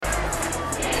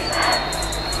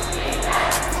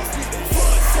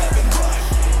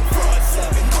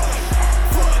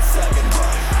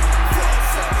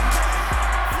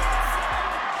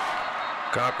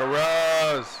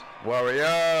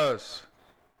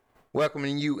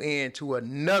welcoming you in to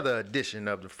another edition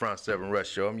of the Front Seven Rush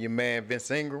Show. I'm your man,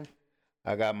 Vince Ingram.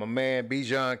 I got my man,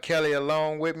 Bijan Kelly,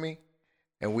 along with me.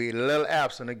 And we're a little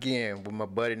absent again with my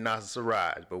buddy Nasser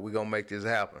Siraj, but we're going to make this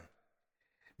happen.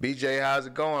 BJ, how's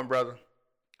it going, brother?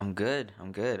 I'm good. I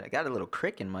got a little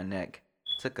crick in my neck.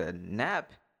 Took a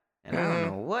nap, and I don't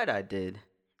know what I did.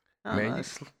 Man,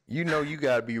 you know you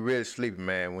got to be really sleepy,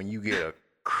 man, when you get a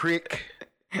crick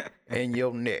in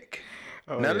your neck.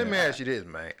 Now, let me ask you this,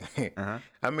 man.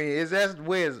 I mean, is that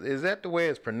the way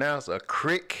it's pronounced, a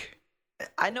crick?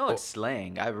 I know it's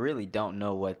slang. I really don't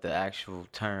know what the actual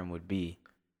term would be.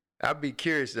 I'd be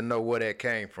curious to know where that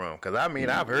came from, because, I mean,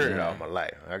 I've heard it all my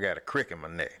life. I got a crick in my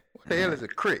neck. What the hell is a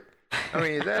crick? I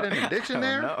mean, is that in the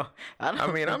dictionary?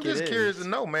 I mean, I'm just curious to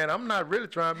know, man. I'm not really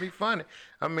trying to be funny.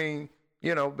 I mean,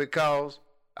 you know, because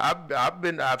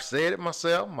I've said it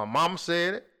myself. My mama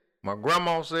said it. My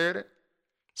grandma said it.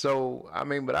 So, I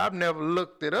mean, but I've never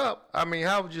looked it up. I mean,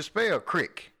 how would you spell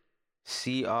crick?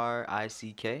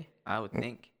 C-R-I-C-K, I would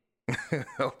think.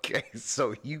 Okay,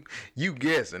 so you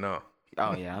guessing, huh?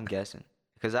 Oh, yeah, I'm guessing.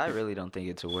 Because I really don't think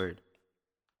it's a word.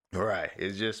 Right.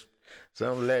 It's just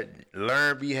some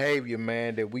learned behavior,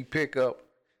 man, that we pick up.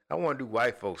 I wonder, do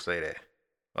white folks say that?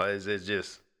 Or is it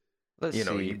just,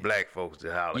 you black folks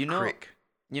that holler crick?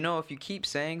 You know, if you keep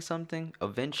saying something,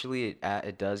 eventually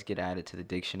it does get added to the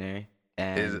dictionary.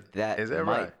 And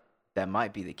that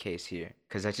might be the case here.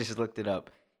 Because I just looked it up,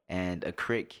 and a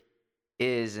crick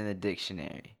is in the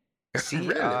dictionary.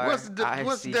 Really? What's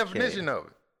the definition of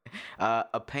it?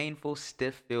 A painful,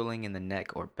 stiff feeling in the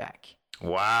neck or back.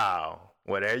 Wow.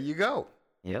 Well, there you go.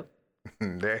 Yep.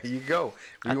 There you go.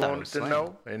 You wanted to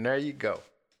know, and there you go.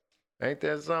 Ain't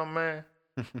that something, man?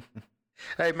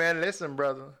 Hey, man, listen,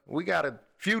 brother. We got a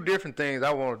few different things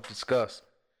I want to discuss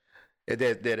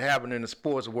that happened in the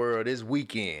sports world this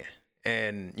weekend,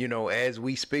 and, you know, as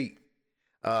we speak.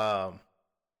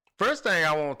 First thing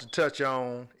I want to touch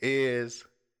on is,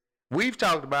 we've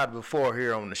talked about it before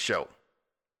here on the show,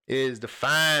 is the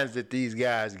fines that these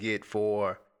guys get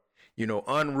for, you know,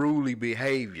 unruly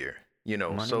behavior, you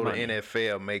know, the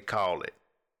NFL may call it.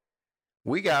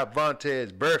 We got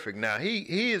Vontaze Burfict. Now,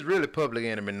 he is really public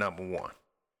enemy number one.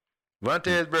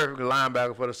 Vontaze Burfict,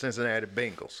 linebacker for the Cincinnati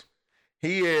Bengals.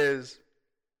 He is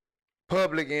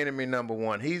public enemy number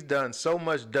one. He's done so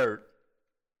much dirt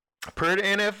per the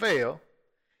NFL,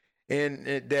 and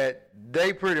that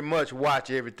they pretty much watch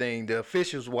everything. The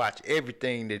officials watch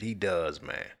everything that he does,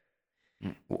 man.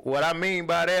 What I mean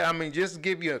by that, I mean, just to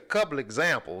give you a couple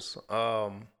examples.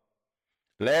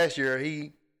 Last year,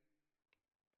 he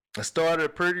started a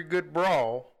pretty good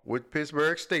brawl with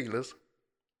Pittsburgh Steelers.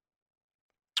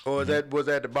 Or that was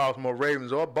at the Baltimore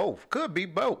Ravens, or both. Could be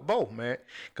both, man.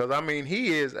 Because, I mean,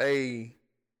 he is a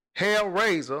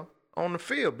hellraiser on the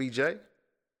field, BJ.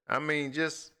 I mean,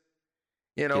 just,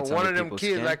 you know, one of them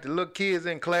kids, like the little kids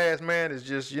in class, man, is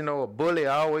just, you know, a bully,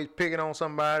 always picking on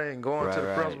somebody and going to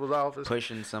the principal's office.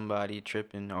 Pushing somebody,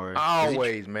 tripping, or...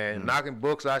 Always, man. Knocking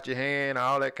books out your hand,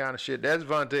 all that kind of shit. That's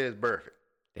Vontaze Burfict.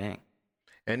 Dang.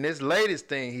 And this latest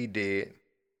thing he did,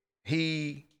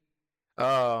 he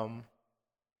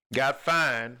got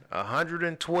fined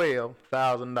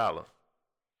 $112,000.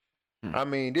 I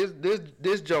mean,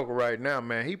 this joker right now,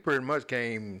 man, he pretty much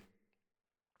came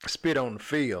spit on the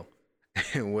field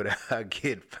without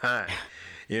getting fined.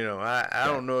 You know, I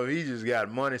don't know if he just got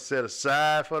money set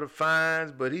aside for the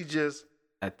fines, but he just...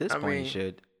 At this point, he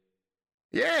should.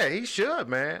 Yeah, he should,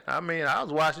 man. I mean, I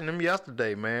was watching him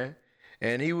yesterday, man,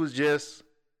 and he was just...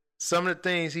 Some of the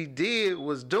things he did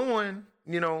was doing...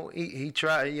 You know, he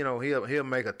tried, you know, he'll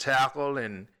make a tackle,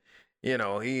 and, you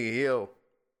know, he'll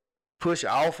push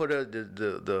off of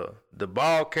the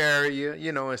ball carrier,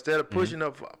 you know, instead of pushing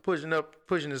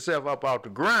himself up off the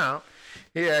ground,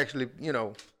 he actually, you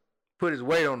know, put his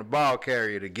weight on the ball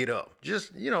carrier to get up.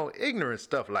 Just, you know, ignorant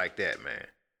stuff like that, man.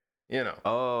 You know.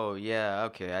 Oh, yeah,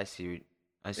 okay, I see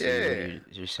what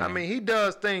you're saying. I mean, he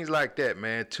does things like that,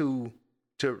 man, to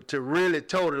really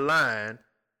toe the line.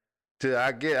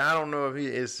 I don't know if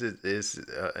it's an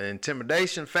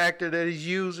intimidation factor that he's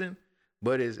using,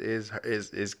 but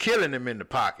it's killing him in the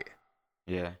pocket.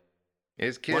 Yeah,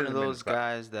 it's killing him. One of those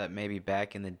guys that maybe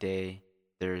back in the day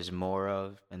there's more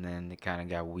of, and then they kind of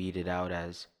got weeded out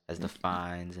as the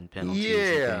fines and penalties.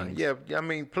 Yeah, and things. Yeah. I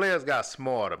mean, players got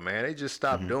smarter, man. They just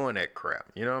stopped doing that crap.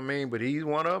 You know what I mean? But he's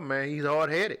one of them, man. He's hard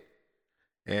headed,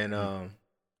 and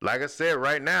like I said,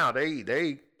 right now they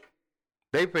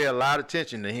pay a lot of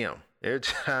attention to him. Every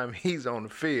time he's on the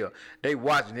field, they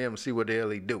watching him to see what the hell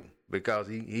he do, because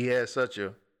he has such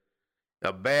a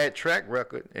bad track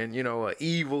record and, you know, an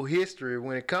evil history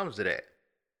when it comes to that.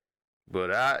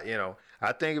 But I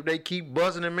think if they keep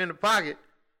buzzing him in the pocket,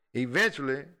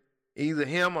 eventually, either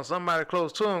him or somebody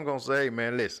close to him gonna say, hey,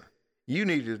 man, listen, you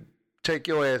need to take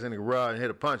your ass in the garage and hit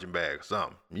a punching bag or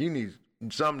something. You need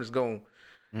something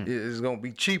that's gonna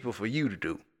be cheaper for you to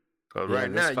do. Cause right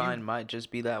now, this fine might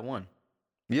just be that one.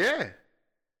 Yeah,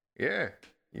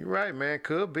 you're right, man.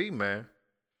 Could be, man.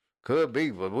 Could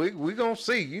be, but we gonna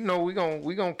see. We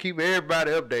gonna keep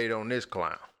everybody updated on this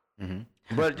clown. Mm-hmm.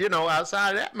 But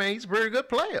outside of that, man, he's a pretty good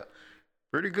player.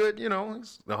 Pretty good,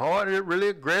 he's a hard, really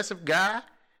aggressive guy.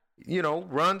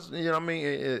 Runs,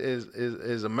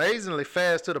 is amazingly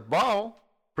fast to the ball.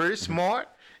 Pretty smart.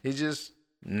 He's just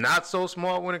not so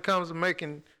smart when it comes to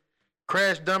making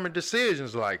crash dummy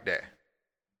decisions like that.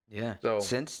 Yeah. So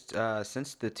since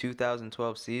the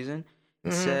 2012 season,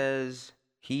 it says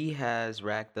he has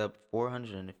racked up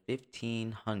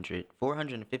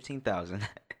 415,000.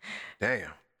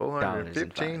 Damn,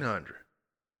 415,000.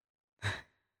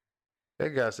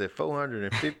 That guy said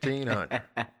 415,000.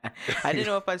 I didn't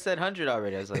know if I said 100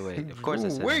 already. I was like, wait, of course I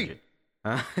said 100.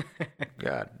 Huh?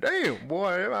 God damn,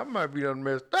 boy, I might be done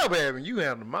messed up having you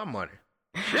handle my money.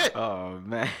 Shit. Oh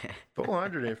man.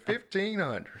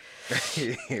 415,000.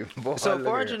 So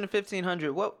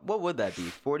 415,000. What would that be?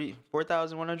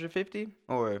 4,150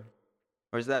 or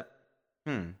is that?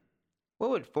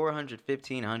 What would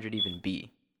 415,000 even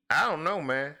be? I don't know,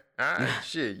 man.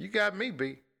 Shit, you got me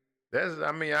beat.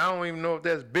 I don't even know if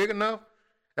that's big enough.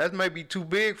 That's maybe too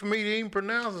big for me to even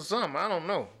pronounce or something. I don't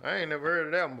know. I ain't never heard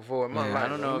of that one before in my life. I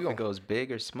don't know if it goes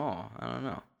big or small. I don't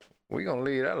know. We're going to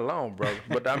leave that alone, brother.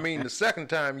 But, the second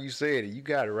time you said it, you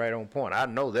got it right on point. I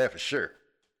know that for sure.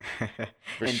 And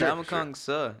Damakong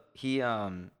Suh, he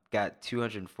got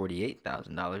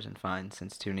 $248,000 in fines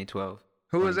since 2012.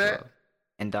 Who is that?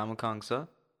 And Damakong Suh.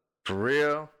 For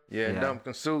real? Yeah.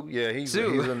 Damakong Suh. Yeah, he's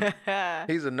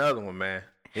another one, man.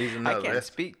 He's another. I can't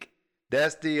speak.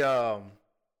 That's the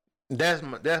that's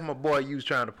my boy you was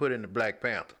trying to put in the Black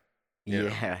Panther.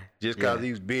 Just because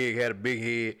he was big, had a big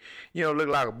head, looked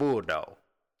like a bulldog.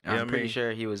 I'm pretty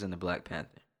sure he was in the Black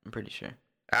Panther. I'm pretty sure.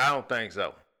 I don't think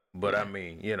so. But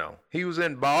he was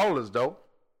in Ballers though.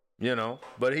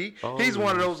 But he's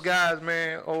one of those guys,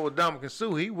 man, over Damakong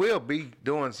Suh. He will be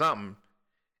doing something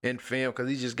in film because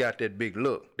he just got that big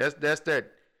look. That's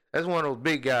one of those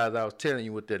big guys I was telling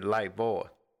you with that light voice.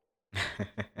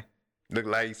 Look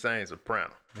like he sang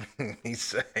soprano. He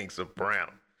sang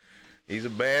soprano. He's a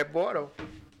bad boy, though.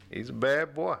 He's a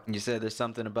bad boy. You said there's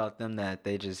something about them that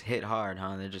they just hit hard,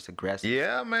 huh? They're just aggressive.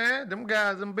 Yeah, man. Them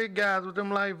big guys with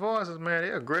them light voices, man,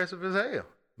 they're aggressive as hell.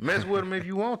 Mess with them if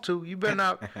you want to. You better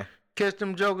not catch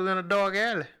them jokers in a dark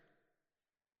alley.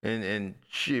 And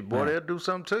shit, boy, they'll do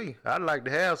something to you. I'd like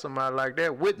to have somebody like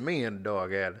that with me in the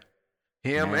dark alley.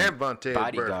 Him and Vontaze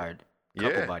bodyguard.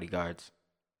 Couple bodyguards.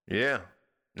 Yeah.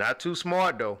 Not too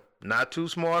smart, though. Not too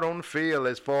smart on the field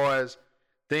as far as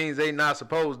things they not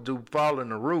supposed to do, following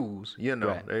the rules.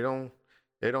 Right.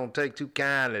 They don't take too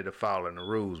kindly to following the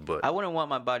rules. But I wouldn't want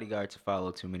my bodyguard to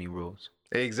follow too many rules.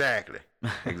 Exactly.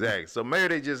 So maybe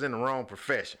they just in the wrong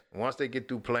profession. Once they get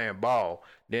through playing ball,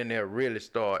 then they'll really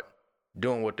start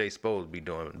doing what they supposed to be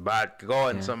doing, by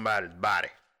guarding somebody's body.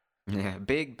 Yeah,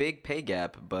 big pay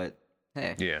gap, but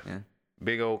hey. Yeah.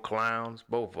 Big old clowns,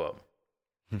 both of them.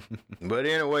 But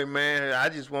anyway, man, I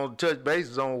just want to touch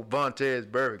bases on Vontaze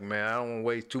Burfict, man. I don't want to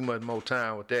waste too much more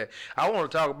time with that. I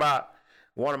want to talk about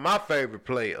one of my favorite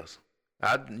players.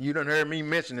 You done heard me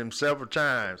mention him several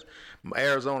times.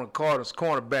 Arizona Cardinals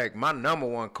cornerback, my number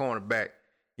one cornerback,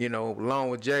 along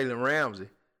with Jalen Ramsey.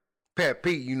 Pat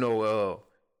Pete,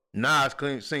 Nas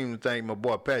seem to think my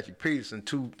boy Patrick Peterson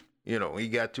he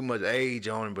got too much age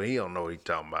on him, but he don't know what he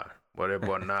talking about. Boy, that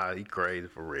boy Nas, he crazy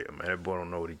for real, man. That boy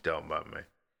don't know what he talking about, man.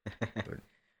 But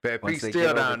Pat Pete's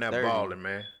still down there 30, balling,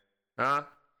 man. Huh?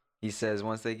 He says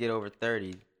once they get over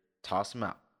 30, toss him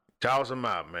out. Toss him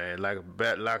out, man. Like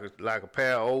a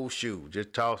pair of old shoes.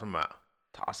 Just toss him out.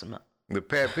 Toss him out. But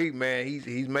Pat Pete, man,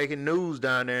 he's making news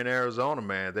down there in Arizona,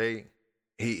 man.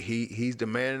 He's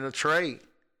demanding a trade.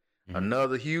 Mm-hmm.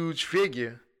 Another huge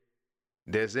figure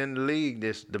that's in the league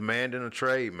that's demanding a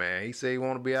trade, man. He said he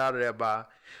want to be out of there by,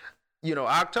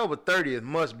 October 30th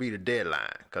must be the deadline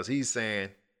because he's saying,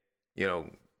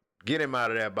 get him out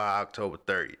of there by October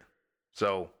 30th.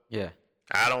 So yeah,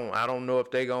 I don't know if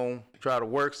they gonna try to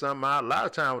work something out. A lot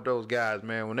of times with those guys,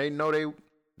 man, when they know they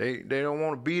don't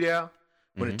want to be there,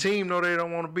 when the team know they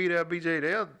don't want to be there,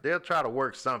 BJ, they'll try to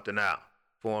work something out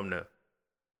for him to,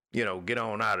 get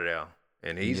on out of there.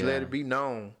 And he's let it be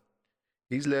known.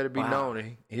 He's let it be known that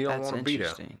he don't want to be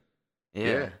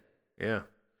there. Yeah.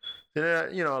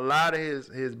 Then, a lot of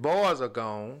his boys are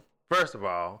gone. First of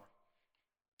all,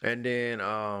 And then,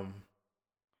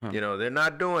 they're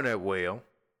not doing that well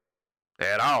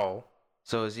at all.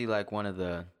 So is he like one of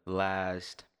the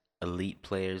last elite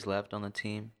players left on the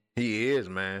team? He is,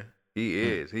 man. He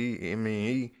is.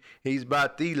 He's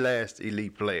about the last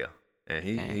elite player, and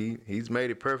he's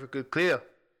made it perfectly clear.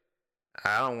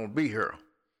 I don't want to be here.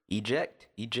 Eject,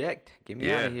 get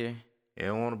me out of here. You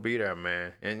don't want to be there,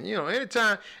 man. And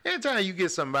anytime you get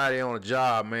somebody on a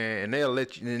job, man, and they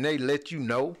let you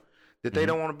know that they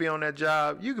don't want to be on that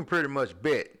job, you can pretty much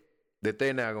bet that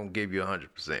they're not gonna give you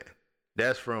 100%.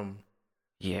 That's from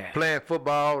playing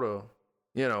football to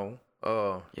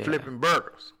flipping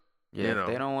burgers. Yeah, if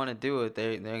they don't want to do it,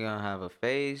 they're gonna have a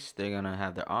face. They're gonna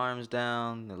have their arms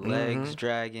down, the legs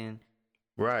dragging.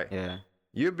 Right. Yeah.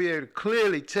 You'll be able to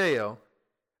clearly tell,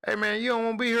 hey man, you don't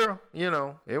want to be here.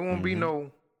 It won't be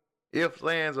no ifs,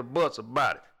 ands, or buts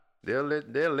about it. They'll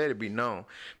let it be known.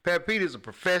 Pat Peterson's a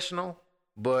professional,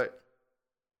 but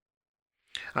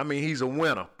he's a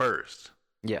winner first.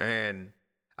 Yeah. And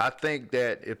I think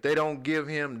that if they don't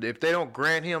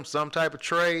grant him some type of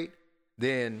trade,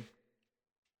 then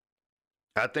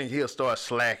I think he'll start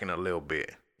slacking a little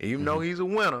bit. Even though he's a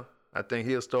winner, I think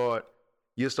you'll start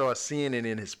seeing it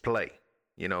in his play.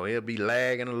 He'll be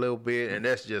lagging a little bit, and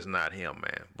that's just not him,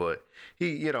 man. But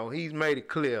he's made it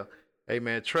clear, hey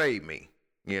man, trade me.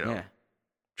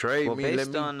 Trade me.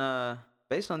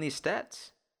 Based on these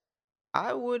stats,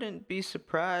 I wouldn't be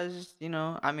surprised.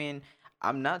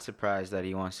 I'm not surprised that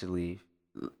he wants to leave.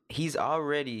 He's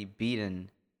already beaten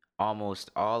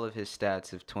almost all of his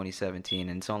stats of 2017,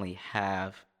 and it's only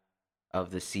half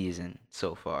of the season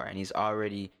so far. And he's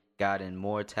already gotten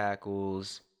more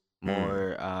tackles,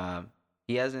 more.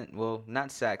 He hasn't,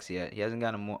 not sacks yet. He hasn't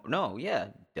gotten more. No, yeah,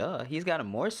 duh. He's gotten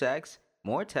more sacks,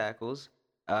 more tackles.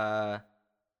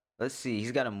 Let's see.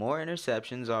 He's gotten more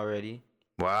interceptions already.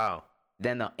 Wow.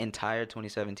 Than the entire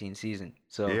 2017 season.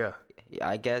 So yeah,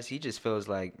 I guess he just feels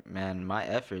like, man, my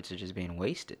efforts are just being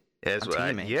wasted. That's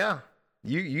right. Yeah.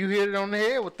 You hit it on the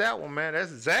head with that one, man.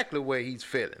 That's exactly the way he's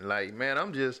feeling. Like, man,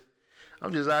 I'm just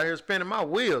out here spinning my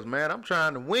wheels, man. I'm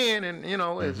trying to win, and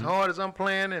as hard as I'm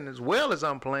playing and as well as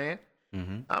I'm playing,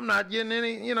 I'm not getting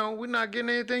any. We're not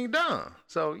getting anything done.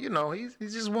 So he's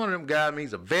just one of them guys. I mean,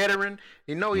 he's a veteran.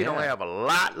 He don't have a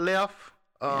lot left.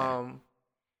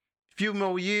 Few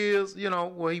more years,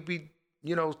 where he be,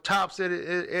 tops at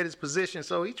his position.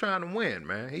 So he's trying to win,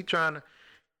 man. He's trying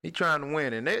to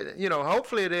win, and they,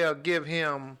 hopefully they'll give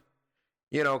him,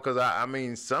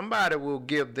 because somebody will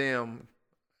give them,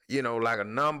 like a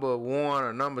number 1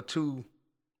 or number 2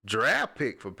 draft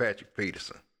pick for Patrick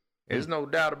Peterson. There's no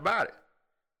doubt about it.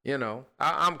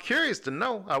 I'm curious to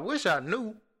know. I wish I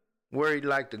knew where he'd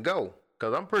like to go,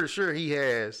 because I'm pretty sure he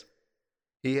has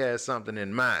something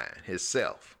in mind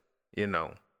himself.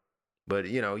 But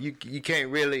you can't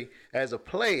really, as a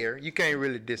player, you can't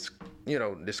really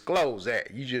disclose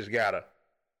that. You just gotta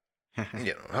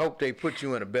hope they put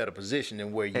you in a better position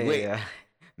than where you at.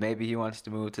 Maybe he wants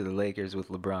to move to the Lakers with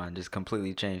LeBron, just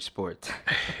completely change sports.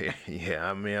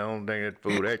 Yeah, I don't think that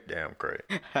fool that damn crazy.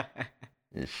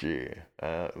 Shit.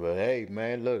 But hey,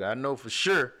 man, look, I know for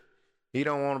sure he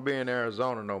don't want to be in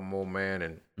Arizona no more,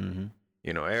 man. And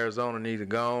Arizona needs to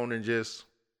go on and just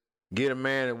get a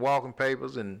man in walking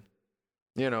papers, and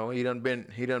he done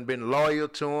been loyal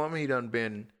to him. He done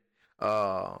been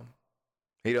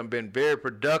very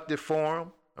productive for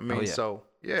him. So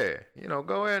yeah,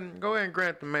 go ahead and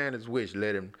grant the man his wish.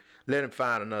 Let him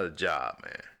find another job,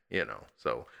 man.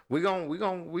 So we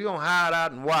gonna hide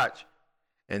out and watch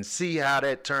and see how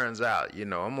that turns out.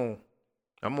 I'm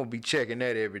gonna be checking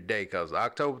that every day, because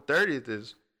October 30th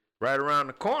is right around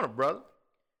the corner, brother.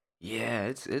 Yeah,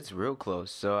 it's real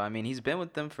close. So he's been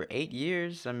with them for 8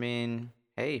 years.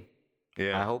 Hey,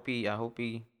 yeah. I hope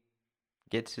he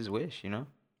gets his wish.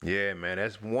 Yeah, man.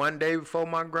 That's one day before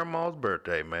my grandma's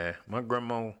birthday, man. My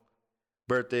grandma's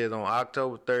birthday is on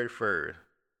October 31st,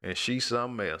 and she's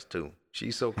something else too.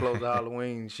 She's so close to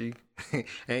Halloween. She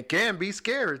and can be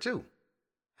scary too.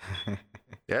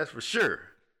 That's for sure.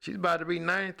 She's about to be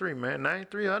 93, man.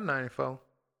 93 or 94.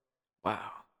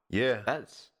 Wow. Yeah.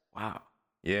 That's wow.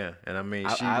 Yeah, and I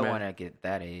want to get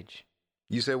that age.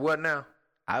 You said what now?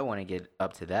 I want to get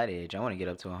up to that age. I want to get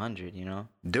up to 100,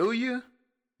 Do you?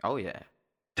 Oh, yeah.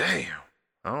 Damn.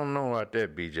 I don't know about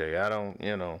that, BJ. I don't,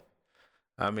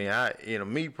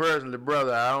 me personally,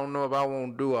 brother, I don't know if I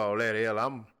want to do all that.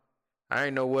 Hell, I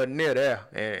ain't nowhere near there,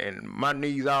 and my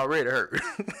knees already hurt.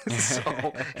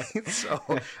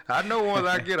 so I know once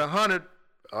I get a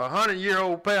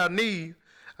 100-year-old pair of knees,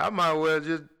 I might well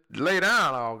just lay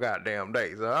down all goddamn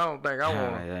day. So I don't think I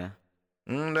want. Yeah.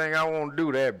 I don't think I want to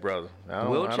do that, brother.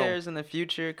 Wheelchairs in the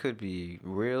future could be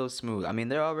real smooth. I mean,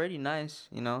 they're already nice,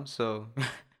 so.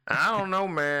 I don't know,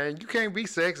 man. You can't be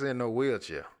sexy in no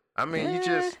wheelchair. I mean,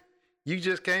 you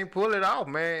just can't pull it off,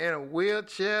 man. In a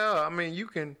wheelchair, I mean, you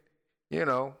can,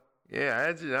 yeah.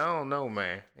 I don't know,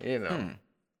 man.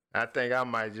 I think I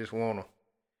might just want to,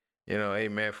 hey,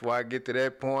 man, before I get to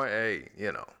that point, hey,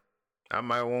 I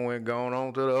might want to go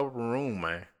on to the upper room,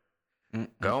 man.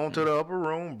 Go on to the upper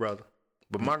room, brother.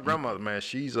 But my grandmother, man,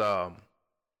 she's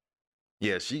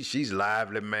she's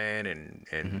lively, man,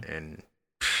 and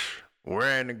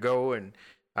raring to go, and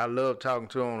I love talking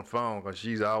to her on the phone because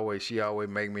she always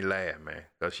make me laugh, man,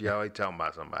 because she always talking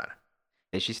about somebody.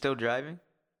 Is she still driving?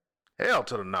 Hell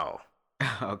to the no.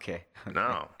 Okay.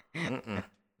 No.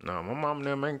 No, my mom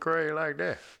never ain't crazy like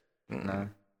that. No.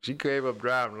 She gave up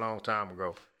driving a long time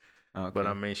ago. Okay. But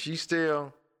I mean, she sit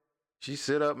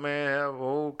up, man, have a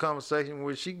whole conversation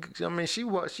with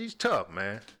she's tough,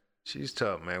 man. She's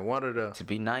tough, man. One of the to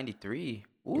be 93.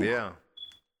 Ooh. Yeah.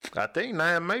 I think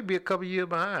now maybe a couple years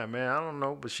behind, man. I don't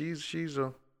know, but she's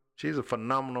a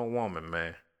phenomenal woman,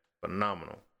 man.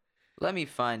 Phenomenal. Let me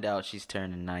find out she's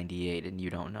turning 98 and you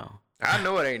don't know. I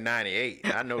know it ain't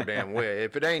 98. I know damn well.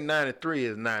 If it ain't 93,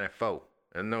 it's 94.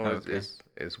 I know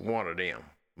it's one of them.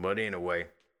 But anyway,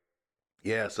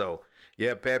 yeah. So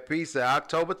yeah, Pat P said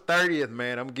October 30th,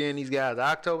 man. I'm getting these guys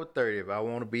October 30th. I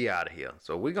want to be out of here.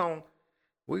 So we're gonna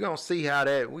see how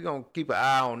that. We're gonna keep an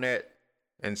eye on that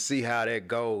and see how that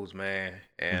goes, man.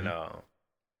 And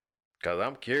cause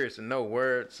I'm curious to know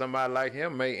where somebody like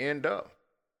him may end up.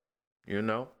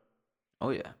 Oh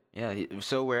yeah.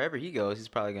 So wherever he goes, he's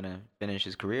probably gonna finish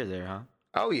his career there, huh?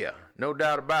 Oh yeah, no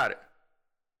doubt about it.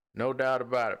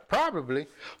 Probably.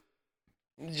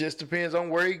 It just depends on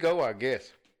where he go, I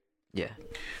guess. Yeah.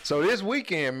 So this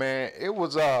weekend, man, it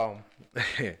was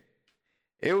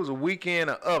it was a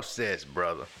weekend of upsets,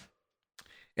 brother.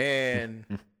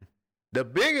 And the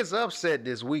biggest upset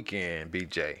this weekend,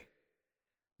 BJ,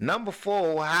 number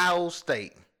 4 Ohio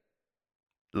State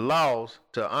lost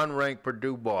to unranked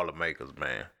Purdue Boilermakers,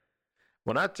 man.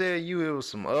 When I tell you it was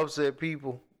some upset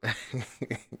people,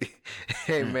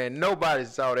 hey, man, nobody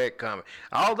saw that coming.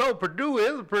 Although Purdue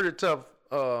is a pretty tough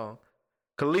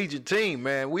collegiate team,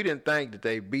 man, we didn't think that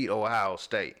they beat Ohio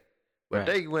State. But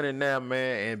they went in there,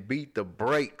 man, and beat the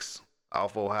brakes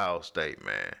off Ohio State,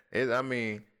 man. It's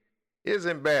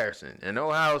embarrassing. And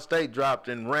Ohio State dropped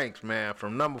in ranks, man,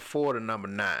 from number 4 to number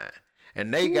 9.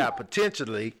 And they got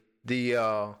potentially the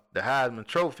Heisman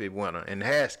Trophy winner in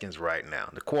Haskins right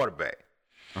now, the quarterback.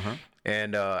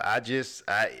 And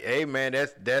hey, man,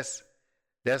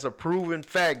 that's a proven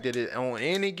fact that on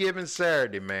any given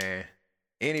Saturday, man,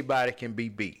 anybody can be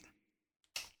beat.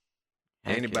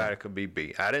 Anybody could be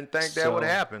beat. I didn't think that would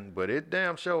happen, but it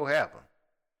damn sure happened.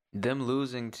 Them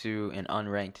losing to an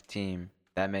unranked team,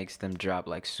 that makes them drop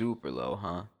like super low,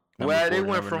 huh? They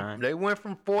went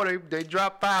from 4. They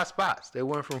dropped 5 spots. They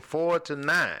went from 4 to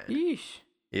 9. Yeesh.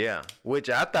 Yeah, which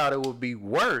I thought it would be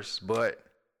worse, but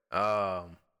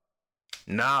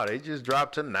no, they just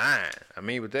dropped to 9. I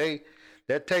mean, but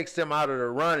that takes them out of the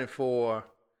running for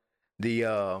the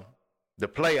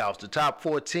playoffs. The top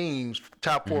 4 teams,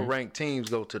 top 4 ranked teams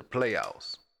go to the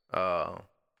playoffs.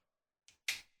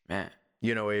 Man,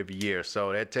 every year.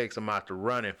 So that takes them out the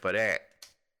running for that.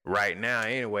 Right now,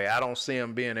 anyway, I don't see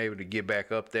them being able to get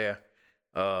back up there.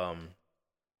 Yeah,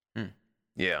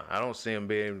 I don't see them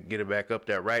being able to get it back up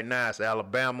there. Right now, it's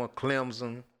Alabama,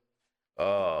 Clemson.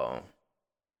 I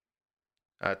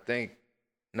think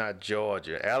not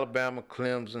Georgia. Alabama,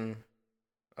 Clemson.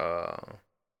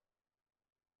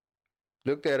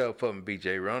 Look that up for me,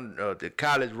 BJ. Run the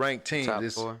college ranked teams. Top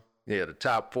 4. Yeah, the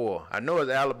top 4. I know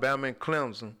it's Alabama and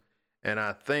Clemson, and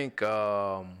I think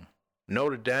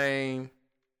Notre Dame.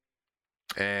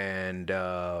 And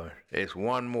it's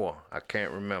one more. I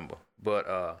can't remember.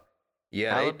 But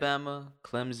yeah. Alabama,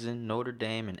 Clemson, Notre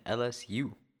Dame, and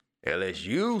LSU.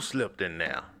 LSU slipped in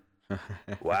now.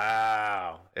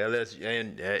 Wow. LSU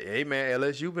and hey man,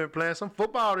 LSU been playing some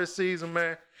football this season,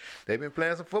 man. They've been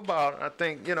playing some football. I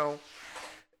think,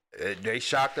 they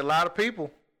shocked a lot of people.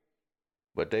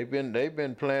 But they've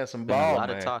been playing some ball, man. A lot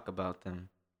of talk about them.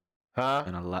 Huh?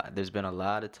 There's been a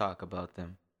lot of talk about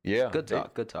them. Yeah. Good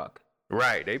talk.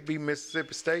 Right. They beat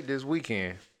Mississippi State this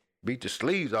weekend. Beat the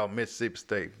sleeves off Mississippi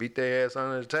State. Beat their ass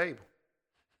under the table.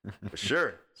 For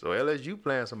sure. So LSU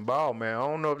playing some ball, man. I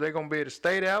don't know if they're going to be able to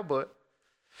stay there, but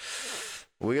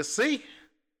we'll see.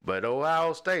 But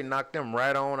Ohio State knocked them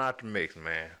right on out the mix,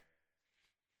 man.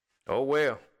 Oh,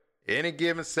 well. Any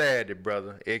given Saturday,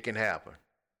 brother, it can happen.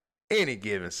 Any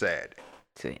given Saturday.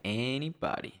 To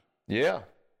anybody. Yeah.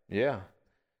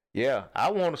 Yeah,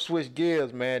 I want to switch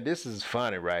gears, man. This is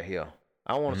funny right here.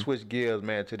 I want to switch gears,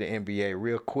 man, to the NBA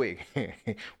real quick.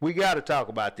 We got to talk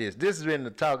about this. This has been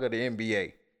the talk of the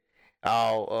NBA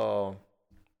all,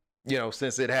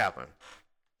 since it happened.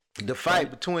 The fight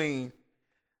between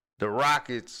the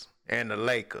Rockets and the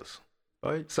Lakers.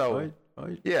 So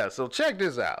check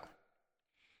this out.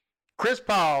 Chris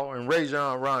Paul and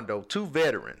Rajon Rondo, two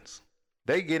veterans,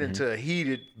 they get into a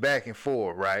heated back and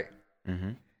forth, right?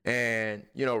 And,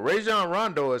 Rajon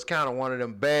Rondo is kind of one of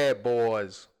them bad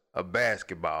boys of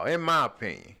basketball, in my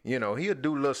opinion. He'll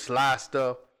do little sly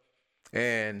stuff,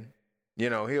 and,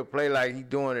 he'll play like he's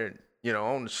doing it,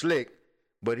 on the slick,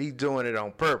 but he's doing it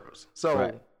on purpose.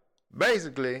 So,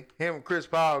 basically, him and Chris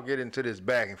Paul get into this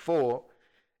back and forth,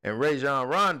 and Rajon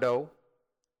Rondo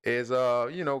is,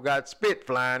 got spit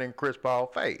flying in Chris Paul's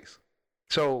face.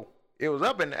 So, it was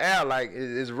up in the air like,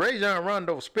 is Rajon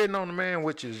Rondo spitting on the man,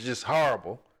 which is just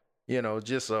horrible.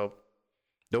 The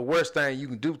worst thing you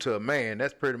can do to a man.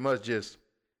 That's pretty much just,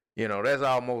 that's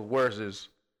almost worse as,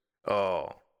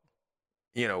 calling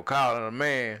a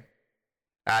man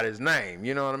out his name.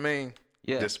 You know what I mean?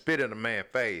 Yeah. To spit in a man's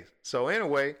face. So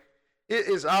anyway,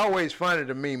 it's always funny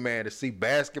to me, man, to see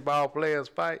basketball players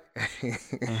fight,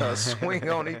 swing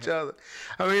on each other.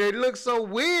 I mean, they look so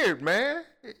weird, man.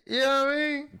 You know what I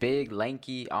mean? Big,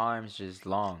 lanky arms, just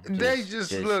long. They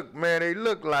just look, man, they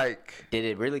look like... Did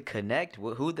it really connect?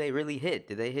 Who'd they really hit?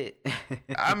 Did they hit?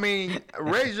 I mean,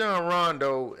 Rajon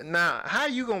Rondo, now, how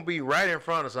you going to be right in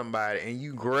front of somebody and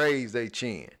you graze their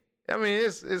chin? I mean,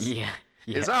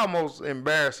 it's almost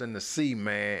embarrassing to see,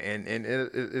 man, and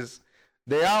it's...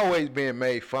 They always being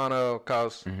made fun of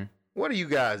because what are you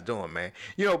guys doing, man?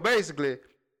 Basically,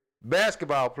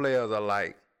 basketball players are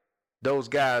like those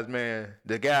guys, man,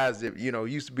 the guys that,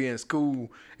 used to be in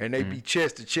school and they be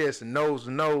chest to chest and nose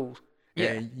to nose.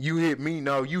 Yeah. And you hit me,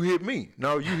 no, you hit me.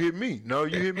 No, you hit me. No,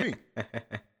 you hit me.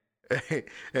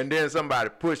 And then somebody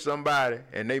push somebody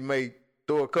and they may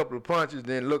throw a couple of punches,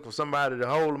 then look for somebody to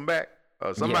hold them back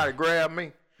or somebody grab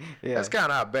me. Yeah. That's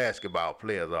kind of how basketball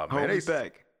players are, man. Hold me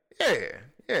back.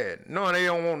 Yeah. No, they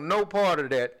don't want no part of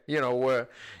that, where,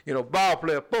 ball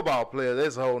player, football player,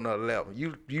 that's a whole nother level.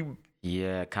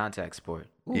 Yeah, contact sport.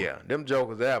 Ooh. Yeah, them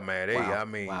jokers out, man.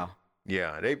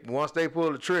 They once they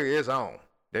pull the trigger, it's on.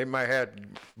 They might have to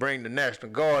bring the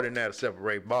National Guard in there to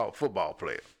separate football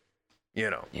players.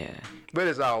 Yeah. But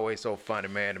it's always so funny,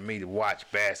 man, to me to watch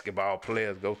basketball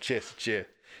players go chest to chest.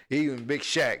 Even Big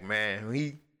Shaq,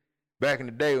 man, back in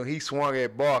the day when he swung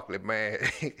at Barkley, man,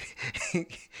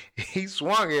 he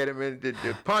swung at him and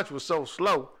the punch was so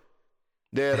slow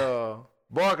that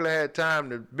Barkley had time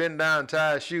to bend down,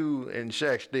 tie his shoe, and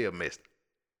Shaq still missed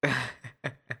it.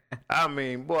 I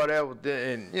mean, boy, that was,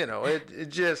 and it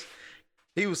just,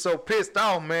 he was so pissed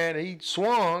off, man, he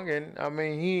swung, and I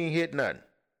mean, he ain't hit nothing.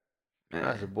 Man.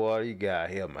 I said, boy, you got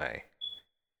here, man.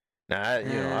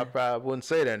 Now, I probably wouldn't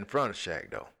say that in front of Shaq,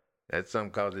 though. That's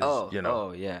something cause it's, Oh,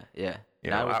 yeah.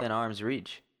 Not within arm's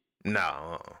reach.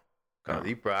 No, cause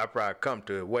I probably come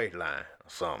to his waistline or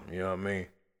something. You know what I mean?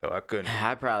 So I couldn't.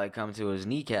 I'd probably come to his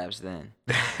kneecaps then.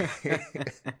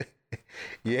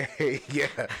 Yeah.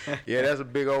 That's a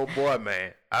big old boy,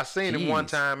 man. I seen him one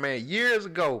time, man, years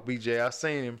ago. BJ, I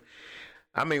seen him.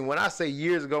 I mean, when I say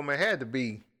years ago, man, it had to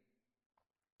be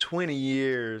 20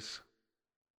 years.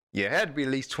 Yeah, it had to be at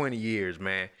least 20 years,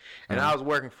 man. And I was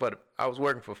working for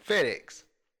FedEx,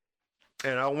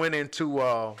 and I went into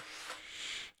a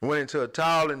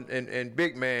tall and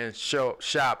big man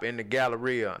shop in the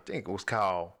Galleria. I think it was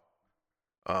called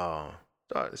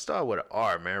it started with an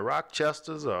R, man,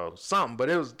 Rochester's or something, but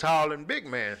it was a tall and big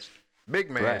man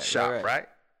shop, right?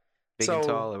 Big and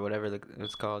tall or whatever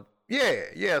it's called.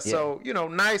 Yeah. So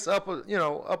nice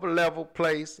upper level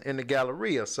place in the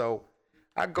Galleria. So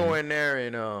I go in there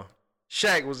and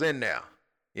Shaq was in there,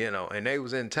 and they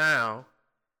was in town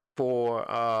for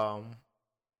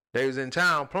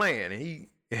playing, and he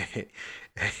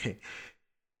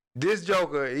this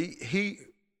joker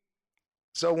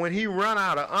so when he run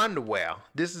out of underwear,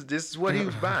 this is what he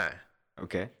was buying.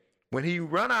 Okay. When he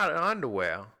run out of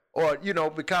underwear, or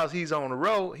because he's on the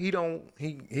road, he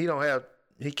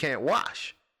can't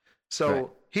wash,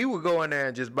 so he would go in there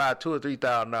and just buy $2,000 or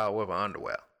 $3,000 worth of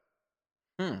underwear.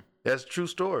 That's a true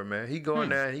story, man. He go in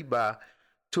there and he buy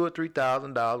 $2,000 or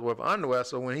 $3,000 worth of underwear.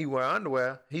 So when he wear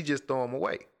underwear, he just throw them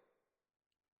away.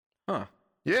 Huh?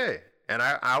 Yeah, and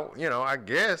I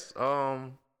guess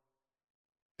I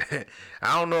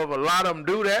don't know if a lot of them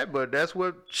do that, but that's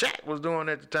what Shaq was doing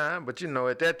at the time. But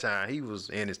at that time he was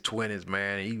in his 20s,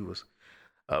 man. He was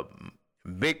a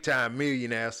big time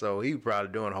millionaire, so he was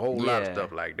probably doing a whole lot of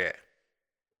stuff like that.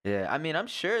 Yeah, I mean, I'm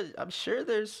sure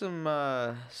there's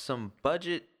some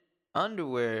budget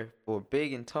underwear for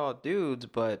big and tall dudes,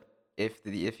 but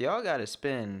if y'all gotta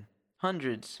spend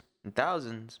hundreds and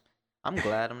thousands, I'm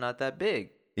glad I'm not that big.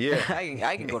 Yeah.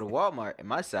 I can go to Walmart and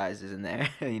my size is in there,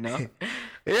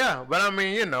 Yeah, but I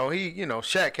mean,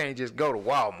 Shaq can't just go to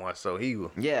Walmart, so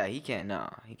Yeah, he can't. No,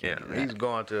 he can't. Do that. He's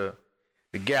going to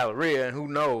the Galleria, and who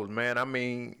knows, man? I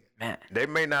mean, they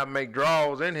may not make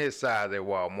draws in his size at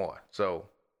Walmart, so.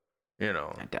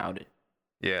 I doubt it.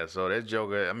 Yeah, so that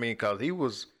joker, I mean, cause he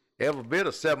was every bit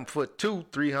of 7'2",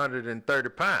 330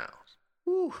 pounds.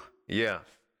 Woo. Yeah,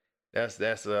 that's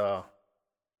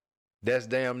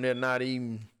damn near not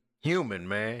even human,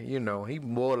 man. He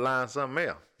borderline something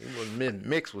else. He was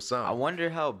mixed with something. I wonder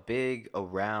how big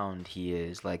around he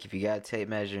is. Like if you got a tape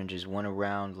measure and just went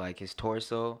around like his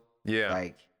torso. Yeah.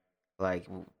 Like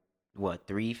what,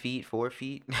 3 feet, 4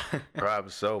 feet? Probably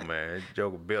so, man. That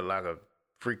joker built like a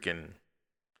freaking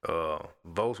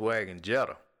Volkswagen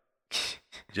Jetta.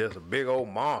 Just a big old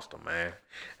monster, man.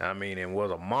 I mean, it was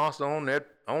a monster on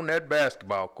that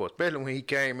basketball court, especially when he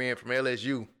came in from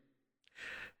LSU.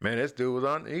 Man, this dude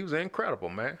was incredible,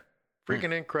 man.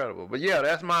 Freaking incredible. But yeah,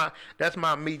 that's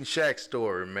my meeting Shaq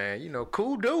story, man.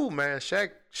 Cool dude, man.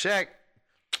 Shaq,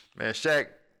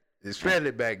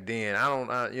 especially back then.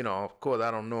 Of course I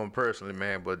don't know him personally,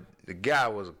 man, but the guy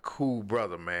was a cool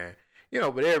brother, man.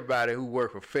 But everybody who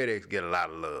worked for FedEx get a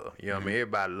lot of love. You know what I mean?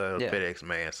 Everybody loves FedEx,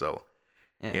 man. So,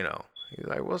 he's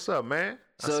like, "What's up, man?"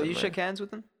 So you shook hands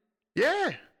with him?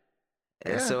 Yeah.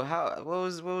 Yeah. So what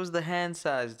was the hand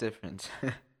size difference?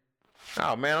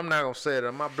 Oh man, I'm not gonna say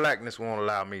that. My blackness won't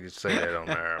allow me to say that on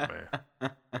there,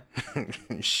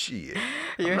 man. Shit.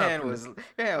 Your hand was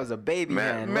a baby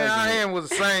hand. Man, our it? hand was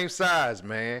the same size,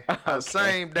 man. Okay. The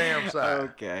same damn size.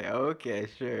 Okay,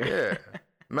 sure. Yeah.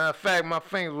 Matter of fact, my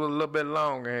fingers were a little bit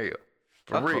longer here.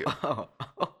 For real.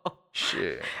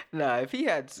 Shit. If he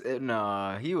had,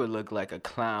 he would look like a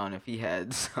clown if he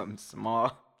had some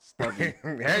small stubby.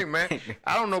 Hey, man,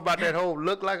 I don't know about that whole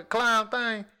look like a clown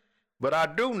thing, but I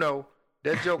do know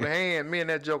that joker hand, me and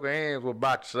that joker hands were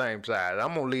about the same size.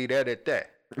 I'm going to leave that at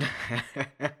that.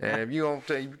 And if you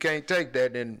can't take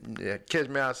that, then catch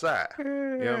me outside. You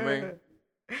know what I mean?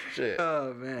 Shit.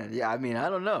 Oh, man. Yeah, I mean, I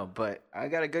don't know, but I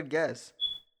got a good guess.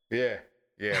 Yeah,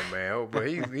 man. Oh, but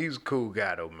he's a cool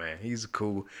guy though, man. He's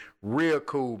a real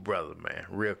cool brother, man.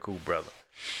 Real cool brother.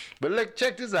 But look,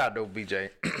 check this out though,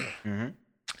 BJ. Mm-hmm.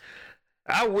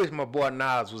 I wish my boy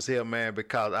Nas was here, man,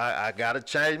 because I gotta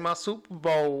change my Super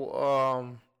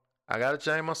Bowl. I gotta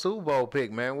change my Super Bowl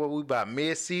pick, man. What we about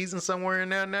mid-season somewhere in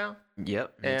there now?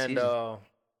 Yep. And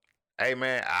hey,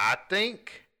 man, I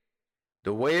think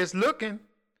the way it's looking,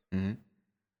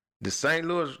 the St.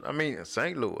 Louis.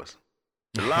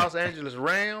 The Los Angeles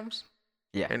Rams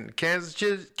and the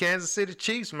Kansas City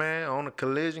Chiefs, man, on a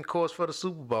collision course for the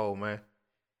Super Bowl, man.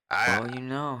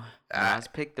 Nas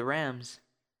picked the Rams.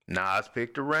 Nas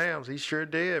picked the Rams. He sure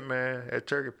did, man. That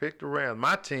turkey picked the Rams.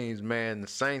 My teams, man, the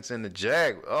Saints and the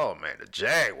Jaguars. Oh, man, the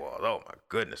Jaguars. Oh, my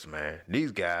goodness, man.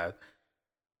 These guys,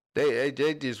 they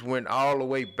just went all the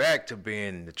way back to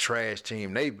being the trash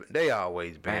team they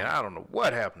always been. Man. I don't know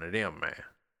what happened to them, man.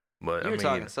 But You're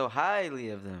talking so highly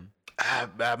of them.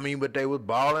 I mean, but they was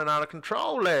balling out of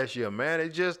control last year, man.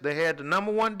 They had the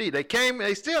number one D. They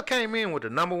still came in with the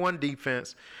number one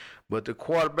defense, but the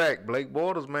quarterback, Blake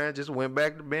Bortles, man, just went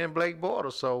back to being Blake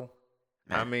Bortles. So,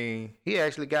 man. I mean, he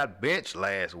actually got benched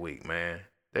last week, man.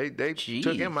 They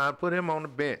took him out, put him on the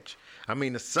bench. I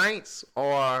mean, the Saints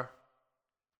are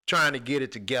trying to get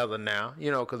it together now,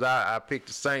 because I picked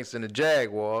the Saints and the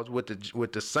Jaguars with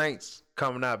the Saints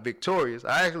coming out victorious.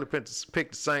 I actually picked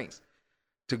the Saints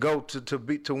to go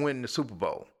to win the Super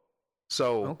Bowl.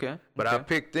 So, but I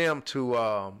picked them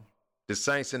to the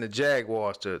Saints and the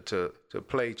Jaguars to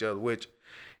play each other, which,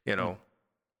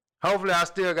 hopefully I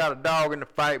still got a dog in the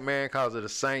fight, man, because of the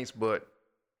Saints, but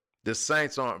the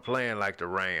Saints aren't playing like the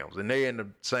Rams, and they're in the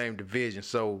same division,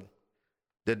 so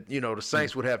the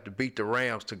Saints would have to beat the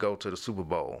Rams to go to the Super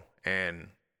Bowl, and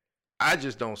I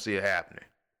just don't see it happening.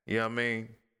 You know what I mean?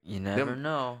 You never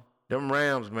know. Them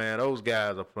Rams, man, those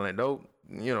guys are playing. Those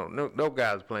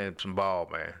guys are playing some ball,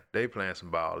 man. They playing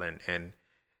some ball, and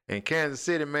Kansas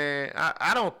City, man.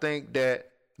 I don't think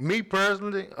that, me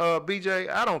personally, BJ,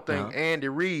 I don't think Andy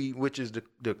Reid, which is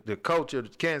the coach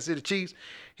of the Kansas City Chiefs,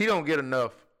 he don't get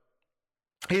enough.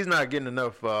 He's not getting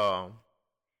enough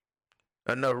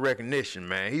recognition,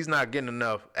 man. He's not getting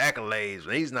enough accolades.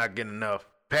 He's not getting enough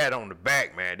pat on the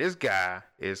back, man. This guy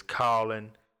is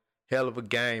calling hell of a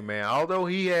game, man. Although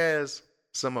he has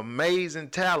some amazing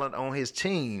talent on his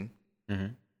team,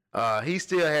 He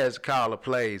still has to call the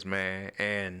plays, man.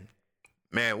 And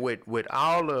man, with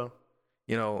all the,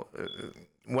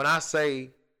 when I say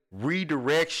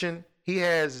redirection, he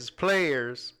has his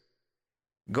players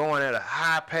going at a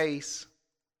high pace.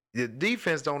 The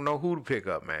defense don't know who to pick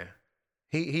up, man.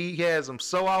 He has them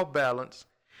so off balance,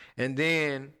 and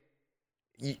then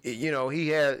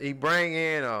he bring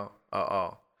in a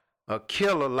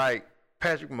killer like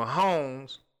Patrick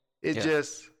Mahomes.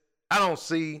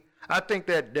 I think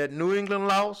that New England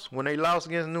loss, when they lost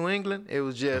against New England, it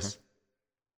was just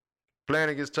playing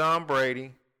against Tom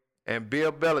Brady and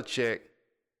Bill Belichick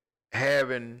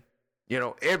having,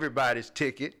 everybody's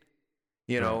ticket,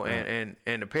 and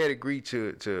the pedigree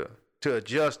to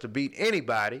adjust to beat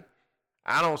anybody.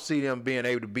 I don't see them being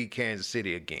able to beat Kansas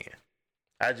City again.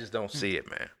 I just don't see it,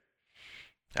 man.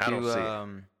 I don't see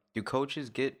it. Do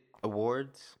coaches get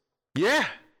awards? Yeah.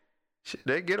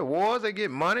 They get awards, they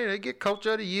get money, they get coach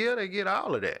of the year, they get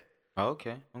all of that.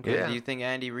 Okay. Yeah. Do you think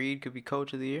Andy Reid could be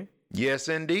coach of the year? Yes,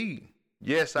 indeed.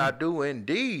 Yes, I do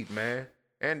indeed, man.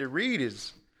 Andy Reid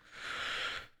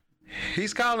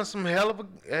he's calling some hell of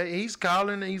he's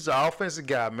an offensive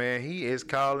guy, man. He is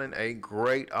calling a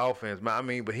great offense.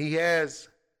 But he has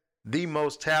the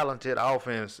most talented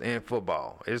offense in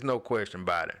football. There's no question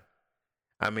about it.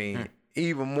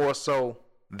 Even more so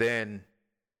than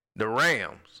the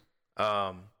Rams.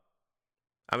 As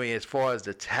far as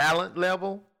the talent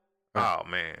level, oh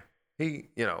man,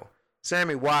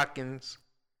 Sammy Watkins,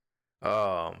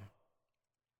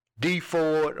 D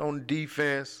Ford on the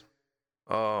defense,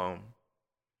 Tyreek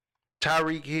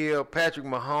Hill, Patrick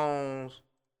Mahomes,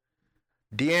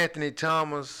 DeAnthony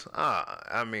Thomas,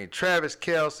 Travis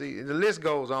Kelce. The list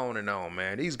goes on and on,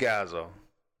 man. These guys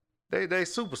they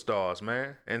superstars,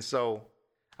 man. And so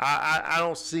I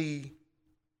don't see.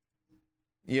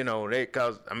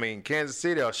 Kansas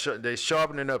City they're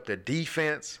sharpening up their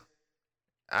defense.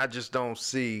 I just don't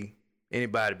see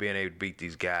anybody being able to beat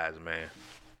these guys, man.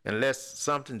 Unless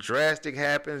something drastic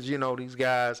happens, these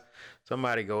guys,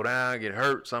 somebody go down, get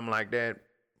hurt, something like that.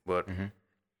 But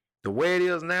the way it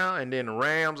is now, and then the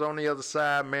Rams on the other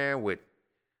side, man, with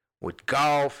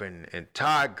Goff and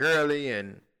Todd Gurley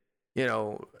and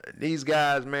these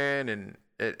guys, man, and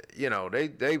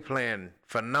they playing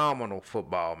phenomenal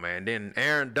football, man. Then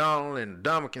Aaron Donald and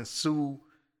Ndamukong Suh,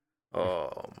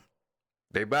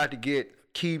 they about to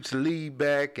get Keeps Lee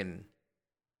back and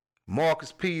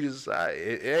Marcus Peters.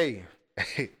 Like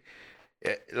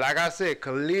I said,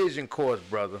 collision course,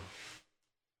 brother.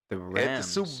 The Rams at the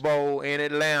Super Bowl in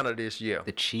Atlanta this year.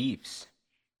 The Chiefs.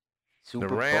 The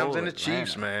Rams and the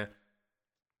Chiefs, man.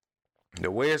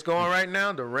 The way it's going right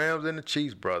now, the Rams and the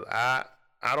Chiefs, brother. I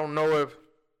don't know if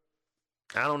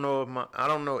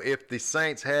the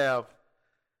Saints have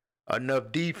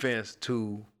enough defense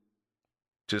to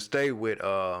stay with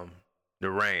the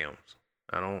Rams.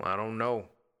 I don't know.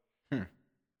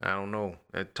 I don't know.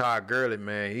 And Todd Gurley,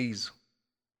 man, he's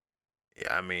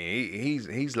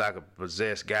like a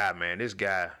possessed guy, man. This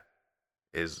guy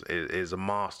is a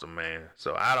monster, man.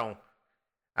 So I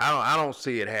don't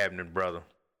see it happening, brother.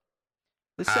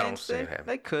 The Saints,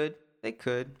 they could.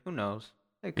 Who knows?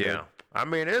 They could. Yeah.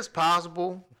 It's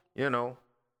possible,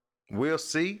 We'll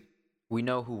see. We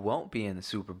know who won't be in the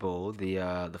Super Bowl. The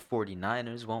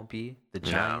 49ers won't be. The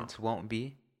Giants won't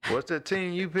be. What's that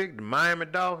team you picked? The Miami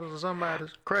Dolphins or somebody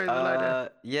crazy like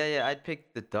that? Yeah. I'd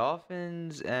pick the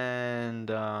Dolphins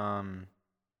and I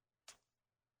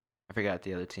forgot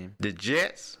the other team. The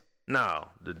Jets? No,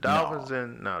 the Dolphins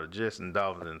the Jets and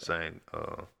Dolphins insane.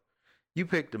 You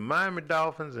picked the Miami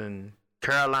Dolphins and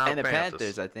Carolina and the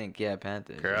Panthers, I think. Yeah,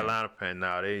 Panthers. Carolina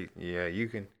Panthers. No, you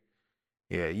can.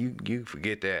 Yeah, you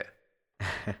forget that.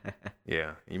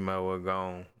 Yeah, you might well go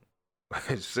on.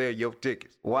 Sell your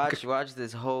tickets. Watch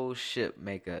this whole ship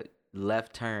make a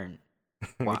left turn.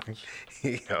 Watch.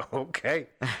 Yeah, okay,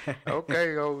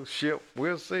 old ship.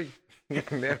 We'll see.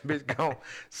 That bitch gonna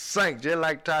sink just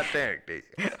like Titanic did.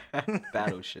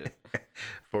 Battleship.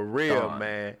 For real,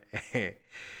 man.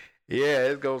 Yeah,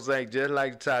 it's gonna sink just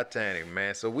like Titanic,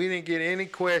 man. So we didn't get any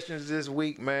questions this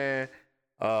week, man.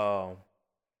 I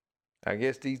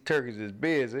guess these turkeys is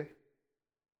busy.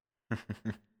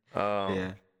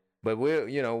 Yeah. But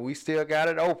we still got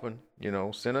it open.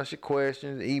 Send us your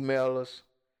questions, email us,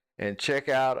 and check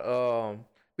out.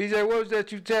 BJ, what was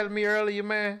that you telling me earlier,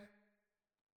 man?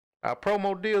 Our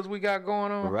promo deals we got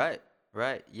going on. Right.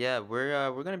 Yeah,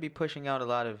 we're gonna be pushing out a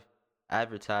lot of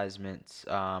advertisements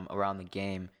around the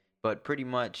game, but pretty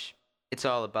much it's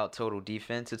all about Total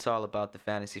Defense. It's all about the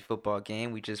fantasy football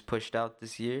game we just pushed out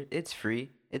this year. It's free.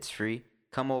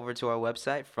 Come over to our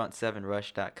website,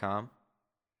 front7rush.com.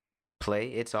 play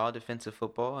It's All Defensive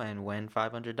Football and win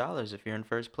 $500 if you're in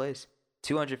first place,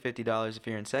 $250 if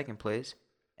you're in second place,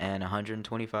 and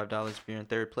 $125 if you're in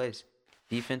third place.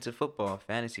 Defensive football,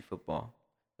 fantasy football.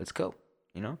 Let's go,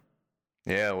 you know?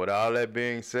 Yeah, with all that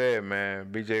being said, man,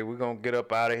 BJ, we're going to get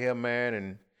up out of here,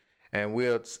 man, and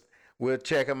we'll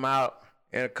check him out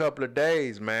in a couple of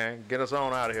days, man. Get us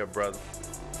on out of here, brother.